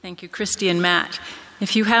Thank you, Christy and Matt.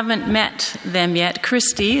 If you haven't met them yet,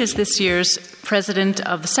 Christy is this year's president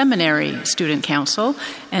of the Seminary Student Council,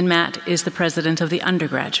 and Matt is the president of the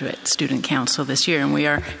Undergraduate Student Council this year, and we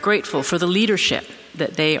are grateful for the leadership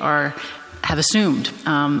that they have assumed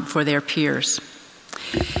for their peers.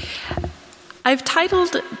 I've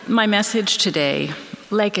titled my message today,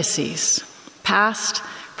 Legacies, Past,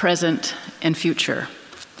 Present, and Future.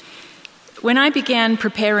 When I began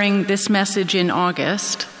preparing this message in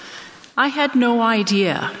August, I had no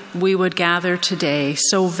idea we would gather today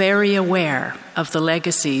so very aware of the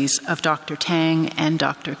legacies of Dr. Tang and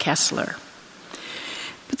Dr. Kessler.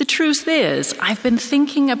 But the truth is, I've been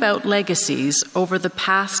thinking about legacies over the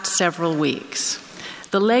past several weeks,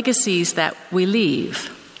 the legacies that we leave.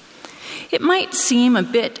 It might seem a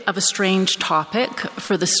bit of a strange topic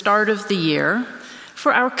for the start of the year,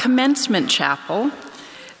 for our commencement chapel,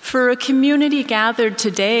 for a community gathered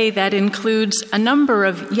today that includes a number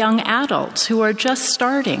of young adults who are just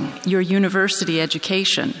starting your university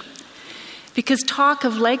education. Because talk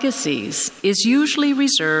of legacies is usually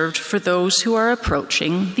reserved for those who are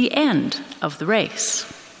approaching the end of the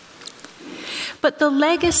race. But the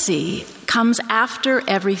legacy comes after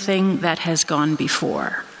everything that has gone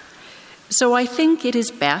before. So I think it is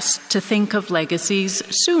best to think of legacies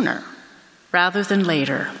sooner rather than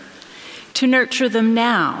later, to nurture them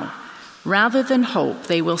now, rather than hope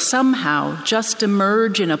they will somehow just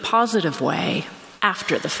emerge in a positive way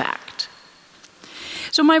after the fact.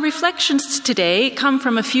 So my reflections today come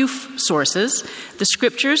from a few sources. The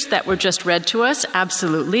scriptures that were just read to us,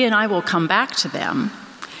 absolutely, and I will come back to them.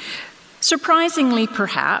 Surprisingly,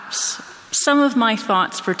 perhaps, some of my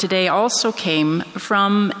thoughts for today also came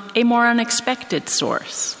from a more unexpected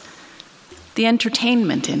source, the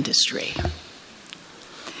entertainment industry.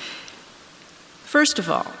 First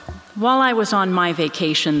of all, while I was on my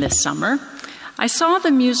vacation this summer, I saw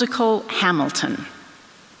the musical Hamilton.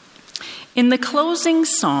 In the closing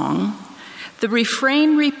song, the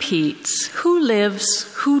refrain repeats, "Who lives,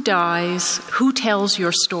 who dies, who tells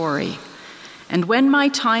your story? And when my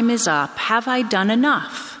time is up, have I done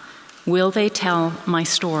enough? Will they tell my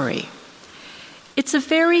story?" It's a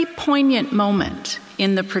very poignant moment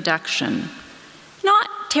in the production, not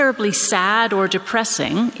terribly sad or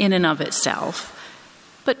depressing in and of itself,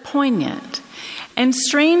 but poignant. And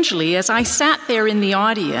strangely, as I sat there in the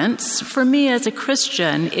audience, for me as a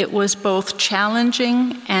Christian, it was both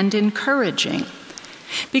challenging and encouraging.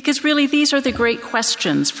 Because really, these are the great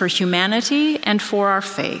questions for humanity and for our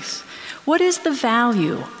faith. What is the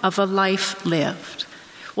value of a life lived?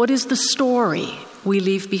 What is the story we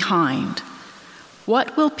leave behind?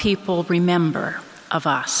 What will people remember of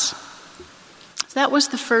us? That was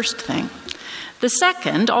the first thing. The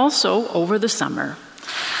second, also over the summer,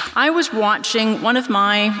 I was watching one of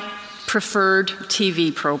my preferred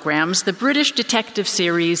TV programs, the British detective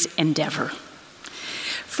series Endeavour.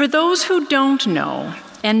 For those who don't know,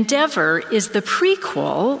 Endeavour is the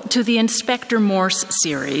prequel to the Inspector Morse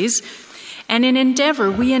series, and in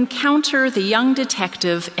Endeavour we encounter the young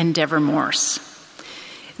detective Endeavour Morse.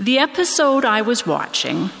 The episode I was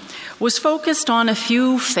watching was focused on a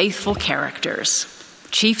few faithful characters: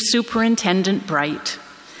 Chief Superintendent Bright,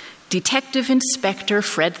 Detective Inspector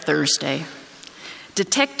Fred Thursday,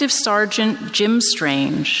 Detective Sergeant Jim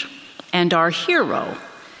Strange, and our hero,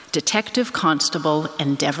 Detective Constable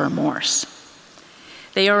Endeavour Morse.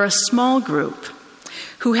 They are a small group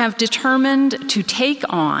who have determined to take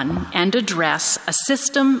on and address a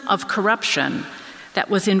system of corruption that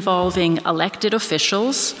was involving elected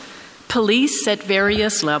officials, police at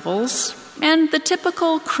various levels, and the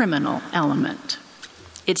typical criminal element.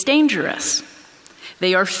 It's dangerous.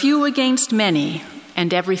 They are few against many,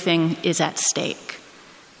 and everything is at stake.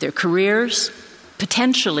 Their careers,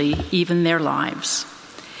 potentially even their lives.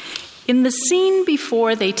 In the scene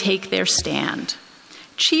before they take their stand,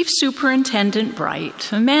 Chief Superintendent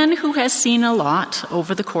Bright, a man who has seen a lot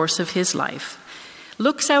over the course of his life,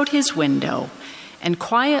 looks out his window and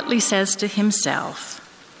quietly says to himself,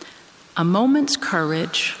 "A moment's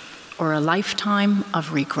courage or a lifetime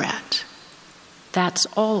of regret. That's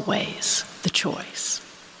always the choice."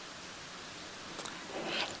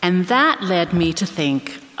 And that led me to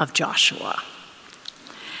think of Joshua.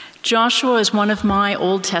 Joshua is one of my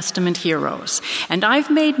Old Testament heroes, and I've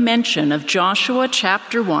made mention of Joshua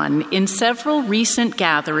chapter 1 in several recent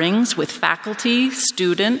gatherings with faculty,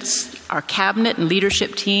 students, our cabinet and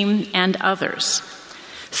leadership team, and others.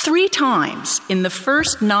 3 times in the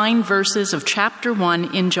first 9 verses of chapter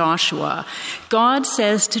 1 in Joshua, God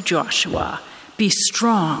says to Joshua, "Be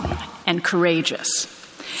strong and courageous."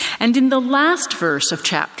 And in the last verse of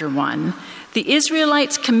chapter 1, The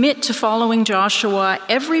Israelites commit to following Joshua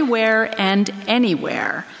everywhere and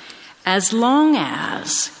anywhere, as long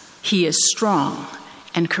as he is strong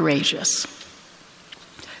and courageous.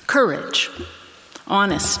 Courage,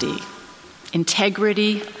 honesty,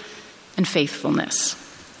 integrity, and faithfulness.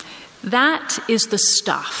 That is the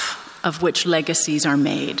stuff of which legacies are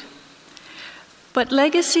made. But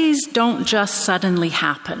legacies don't just suddenly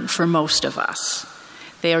happen for most of us.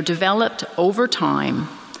 They are developed over time,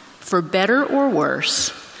 for better or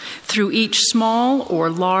worse, through each small or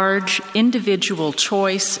large individual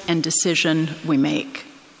choice and decision we make.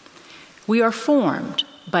 We are formed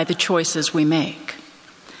by the choices we make.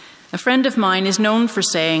 A friend of mine is known for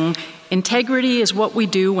saying, "Integrity is what we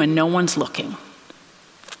do when no one's looking."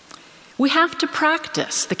 We have to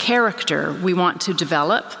practice the character we want to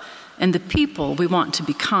develop and the people we want to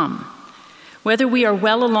become. Whether we are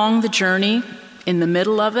well along the journey, in the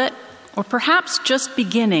middle of it, or perhaps just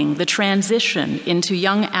beginning the transition into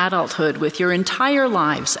young adulthood with your entire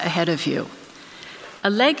lives ahead of you. A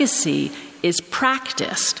legacy is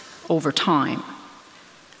practiced over time.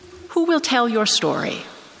 Who will tell your story?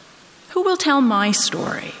 Who will tell my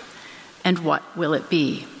story? And what will it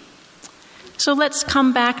be? So let's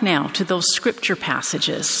come back now to those scripture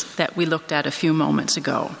passages that we looked at a few moments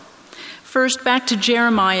ago. First, back to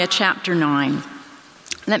Jeremiah chapter 9.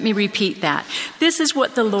 Let me repeat that. This is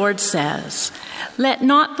what the Lord says. "Let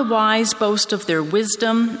not the wise boast of their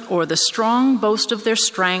wisdom, or the strong boast of their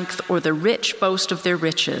strength, or the rich boast of their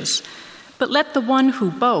riches. But let the one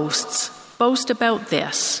who boasts boast about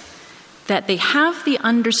this, that they have the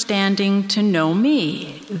understanding to know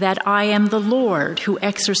me, that I am the Lord who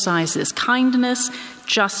exercises kindness,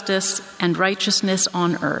 justice, and righteousness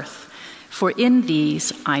on earth. For in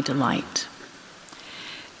these I delight."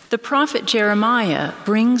 The prophet Jeremiah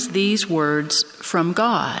brings these words from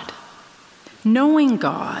God. Knowing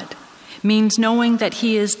God means knowing that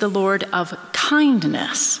he is the Lord of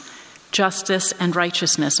kindness, justice, and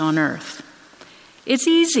righteousness on earth. It's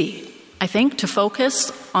easy, I think, to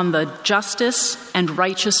focus on the justice and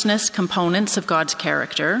righteousness components of God's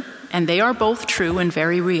character, and they are both true and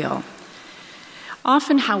very real.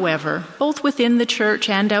 Often, however, both within the church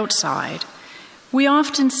and outside, we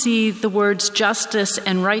often see the words justice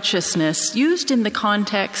and righteousness used in the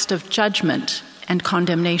context of judgment and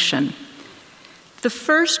condemnation. The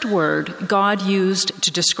first word God used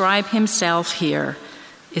to describe himself here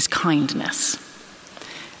is kindness.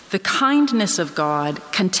 The kindness of God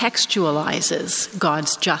contextualizes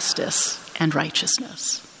God's justice and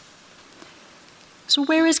righteousness. So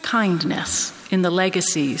where is kindness in the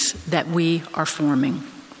legacies that we are forming?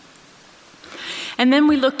 And then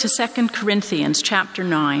we look to 2 Corinthians chapter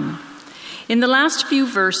 9. In the last few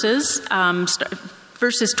verses,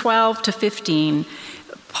 verses 12 to 15,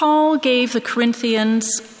 Paul gave the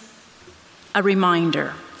Corinthians a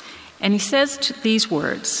reminder. And he says these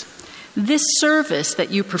words, "This service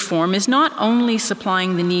that you perform is not only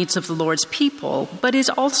supplying the needs of the Lord's people, but is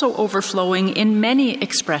also overflowing in many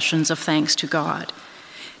expressions of thanks to God.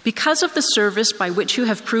 Because of the service by which you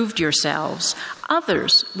have proved yourselves,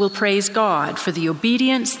 others will praise God for the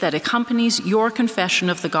obedience that accompanies your confession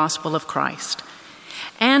of the gospel of Christ.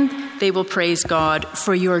 And they will praise God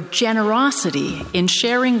for your generosity in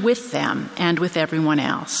sharing with them and with everyone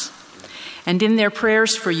else. And in their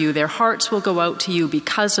prayers for you, their hearts will go out to you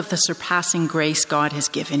because of the surpassing grace God has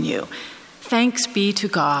given you. Thanks be to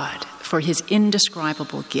God for his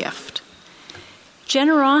indescribable gift."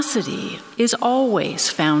 Generosity is always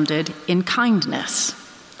founded in kindness.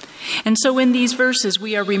 And so in these verses,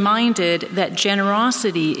 we are reminded that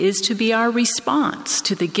generosity is to be our response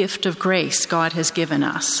to the gift of grace God has given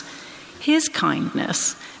us. His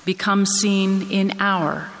kindness becomes seen in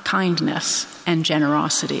our kindness and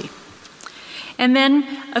generosity. And then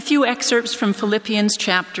a few excerpts from Philippians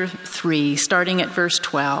chapter 3, starting at verse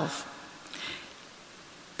 12.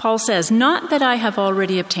 Paul says, "Not that I have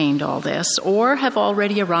already obtained all this or have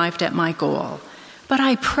already arrived at my goal, but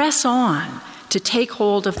I press on to take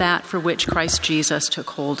hold of that for which Christ Jesus took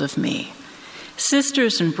hold of me.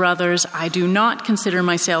 Sisters and brothers, I do not consider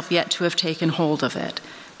myself yet to have taken hold of it,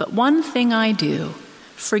 but one thing I do,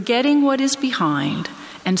 forgetting what is behind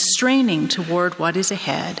and straining toward what is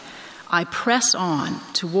ahead, I press on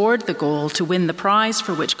toward the goal to win the prize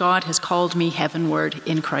for which God has called me heavenward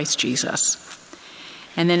in Christ Jesus."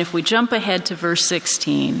 And then if we jump ahead to verse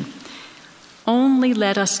 16, "Only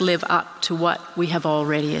let us live up to what we have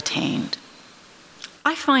already attained."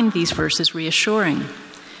 I find these verses reassuring.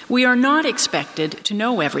 We are not expected to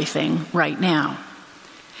know everything right now.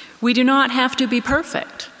 We do not have to be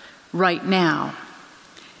perfect right now.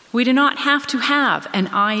 We do not have to have an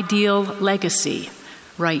ideal legacy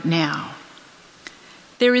right now.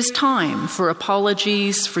 There is time for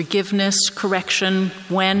apologies, forgiveness, correction,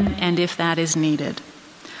 when and if that is needed.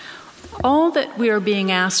 All that we are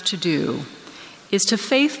being asked to do is to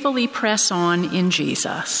faithfully press on in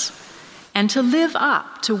Jesus and to live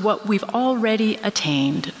up to what we've already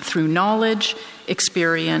attained through knowledge,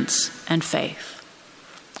 experience, and faith.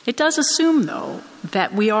 It does assume, though,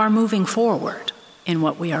 that we are moving forward in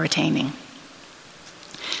what we are attaining.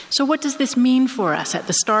 So what does this mean for us at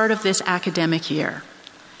the start of this academic year?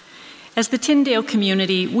 As the Tyndale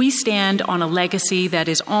community, we stand on a legacy that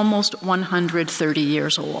is almost 130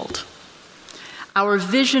 years old. Our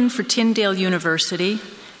vision for Tyndale University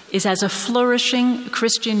is as a flourishing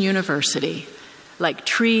Christian university, like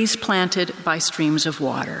trees planted by streams of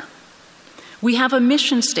water. We have a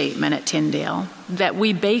mission statement at Tyndale that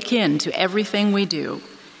we bake into everything we do.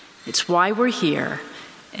 It's why we're here,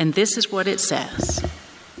 and this is what it says.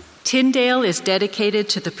 Tyndale is dedicated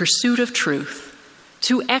to the pursuit of truth,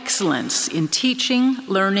 to excellence in teaching,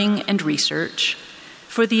 learning, and research,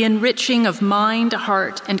 for the enriching of mind,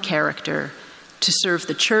 heart, and character, to serve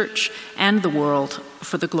the church and the world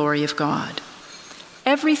for the glory of God.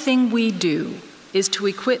 Everything we do is to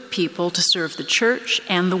equip people to serve the church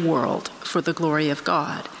and the world for the glory of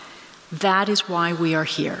God. That is why we are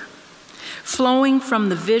here. Flowing from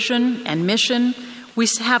the vision and mission, we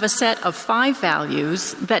have a set of 5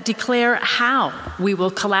 values that declare how we will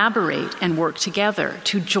collaborate and work together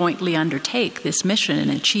to jointly undertake this mission and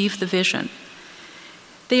achieve the vision.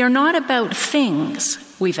 They are not about things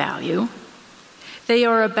we value. They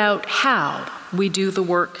are about how we do the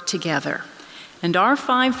work together. And our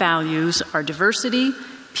 5 values are diversity,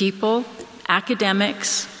 people,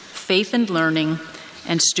 academics, faith and learning,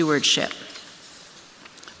 and stewardship.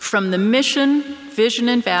 From the mission, vision,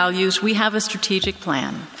 and values, we have a strategic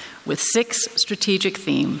plan with 6 strategic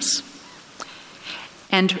themes.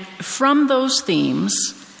 And from those themes,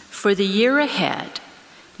 for the year ahead,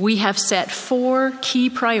 we have set 4 key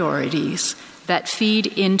priorities that feed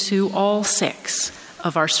into all 6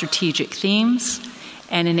 of our strategic themes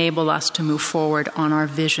and enable us to move forward on our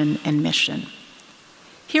vision and mission.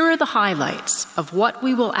 Here are the highlights of what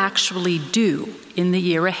we will actually do in the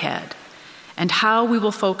year ahead and how we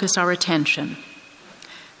will focus our attention.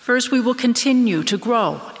 First, we will continue to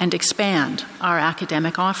grow and expand our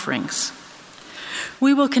academic offerings.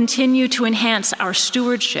 We will continue to enhance our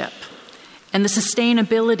stewardship and the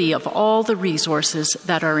sustainability of all the resources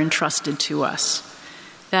that are entrusted to us.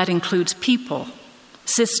 That includes people,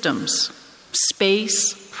 systems,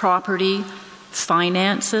 space, property,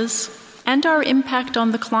 finances, and our impact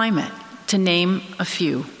on the climate, to name a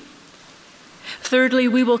few. Thirdly,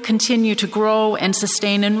 we will continue to grow and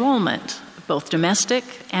sustain enrollment, both domestic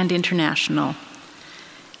and international.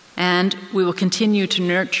 And we will continue to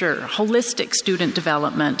nurture holistic student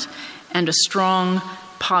development and a strong,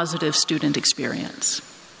 positive student experience.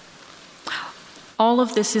 All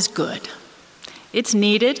of this is good. It's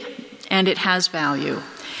needed, and it has value.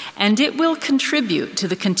 And it will contribute to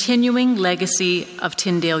the continuing legacy of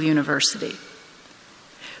Tyndale University.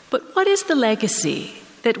 But what is the legacy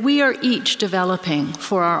that we are each developing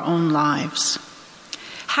for our own lives?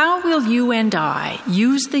 How will you and I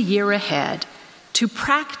use the year ahead to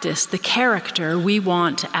practice the character we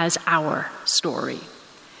want as our story?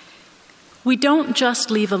 We don't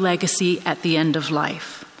just leave a legacy at the end of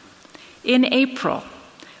life. In April,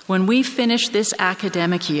 when we finish this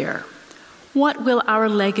academic year, what will our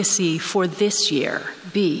legacy for this year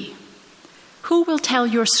be? Who will tell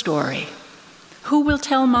your story? Who will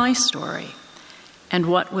tell my story? And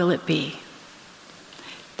what will it be?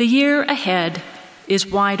 The year ahead is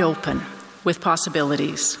wide open with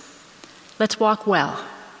possibilities. Let's walk well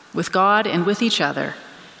with God and with each other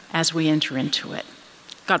as we enter into it.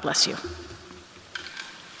 God bless you.